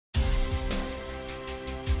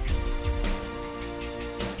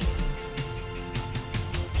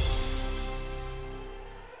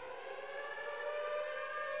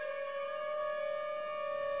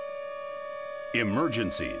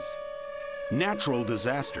Emergencies, natural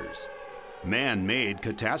disasters, man-made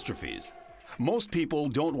catastrophes. Most people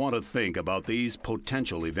don't want to think about these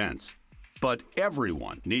potential events, but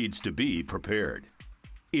everyone needs to be prepared.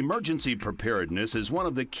 Emergency preparedness is one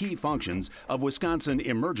of the key functions of Wisconsin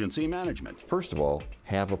emergency management. First of all,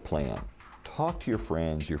 have a plan. Talk to your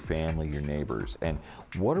friends, your family, your neighbors, and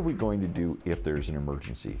what are we going to do if there's an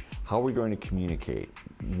emergency? How are we going to communicate?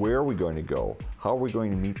 Where are we going to go? How are we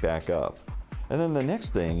going to meet back up? And then the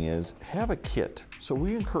next thing is have a kit. So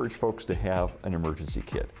we encourage folks to have an emergency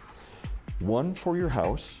kit. One for your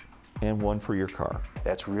house and one for your car.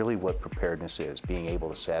 That's really what preparedness is, being able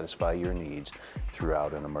to satisfy your needs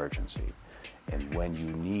throughout an emergency. And when you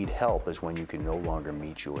need help is when you can no longer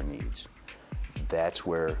meet your needs. That's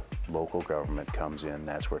where local government comes in,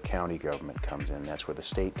 that's where county government comes in, that's where the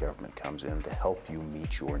state government comes in to help you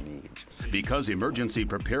meet your needs. Because emergency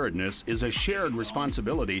preparedness is a shared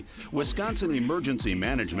responsibility, Wisconsin Emergency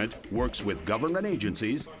Management works with government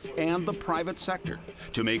agencies and the private sector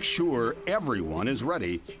to make sure everyone is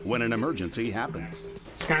ready when an emergency happens.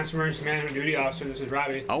 Wisconsin Emergency Management Duty Officer, this is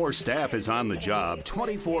Robbie. Our staff is on the job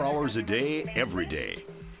 24 hours a day, every day.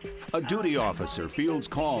 A duty officer fields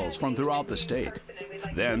calls from throughout the state,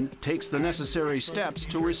 then takes the necessary steps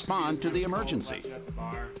to respond to the emergency.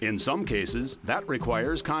 In some cases, that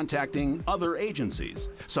requires contacting other agencies,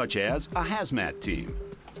 such as a hazmat team.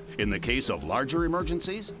 In the case of larger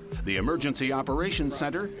emergencies, the Emergency Operations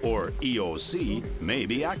Center, or EOC, may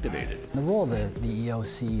be activated. The role of the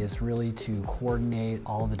EOC is really to coordinate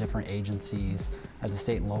all of the different agencies at the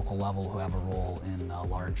state and local level who have a role in a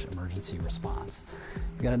large emergency response.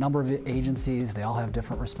 We've got a number of agencies, they all have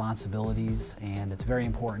different responsibilities, and it's very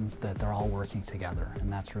important that they're all working together,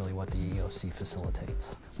 and that's really what the EOC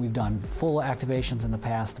facilitates. We've done full activations in the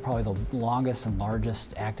past. Probably the longest and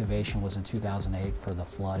largest activation was in 2008 for the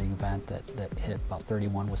flooding event that hit about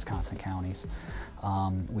 31 Wisconsin counties.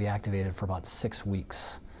 We activated for about 6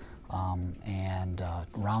 weeks and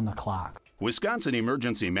round the clock. Wisconsin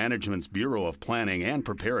Emergency Management's Bureau of Planning and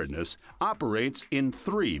Preparedness operates in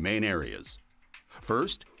 3 main areas.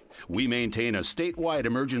 First, we maintain a statewide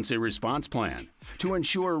emergency response plan to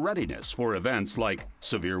ensure readiness for events like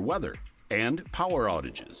severe weather and power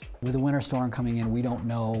outages. With the winter storm coming in, we don't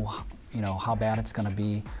know, how bad it's going to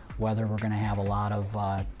be, whether we're going to have a lot of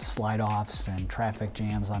slide-offs and traffic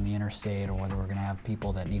jams on the interstate, or whether we're going to have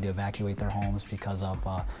people that need to evacuate their homes because of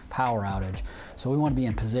power outage. So we want to be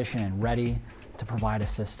in position and ready to provide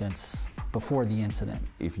assistance before the incident.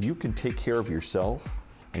 If you can take care of yourself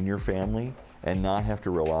and your family and not have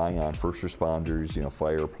to rely on first responders,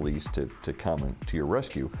 fire, police to come to your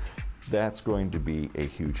rescue, that's going to be a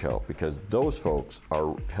huge help, because those folks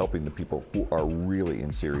are helping the people who are really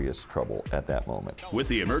in serious trouble at that moment. With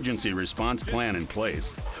the emergency response plan in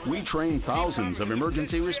place, we train thousands of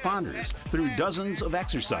emergency responders through dozens of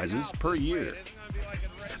exercises per year.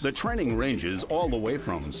 The training ranges all the way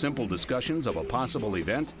from simple discussions of a possible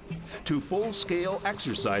event to full-scale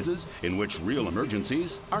exercises in which real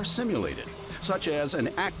emergencies are simulated, such as an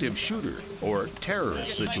active shooter or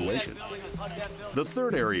terrorist situation. The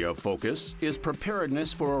third area of focus is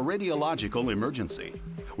preparedness for a radiological emergency.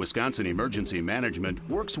 Wisconsin Emergency Management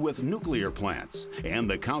works with nuclear plants and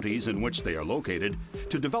the counties in which they are located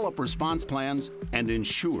to develop response plans and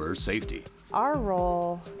ensure safety. Our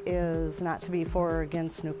role is not to be for or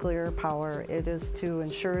against nuclear power. It is to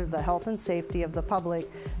ensure the health and safety of the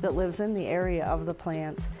public that lives in the area of the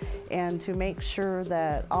plants, and to make sure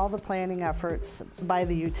that all the planning efforts by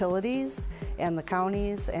the utilities and the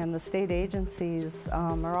counties and the state agencies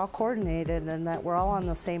are all coordinated and that we're all on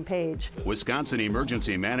the same page. Wisconsin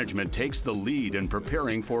Emergency Management takes the lead in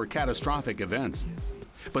preparing for catastrophic events,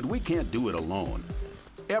 but we can't do it alone.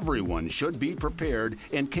 Everyone should be prepared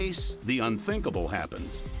in case the unthinkable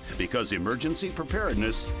happens, because emergency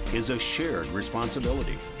preparedness is a shared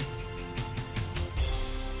responsibility.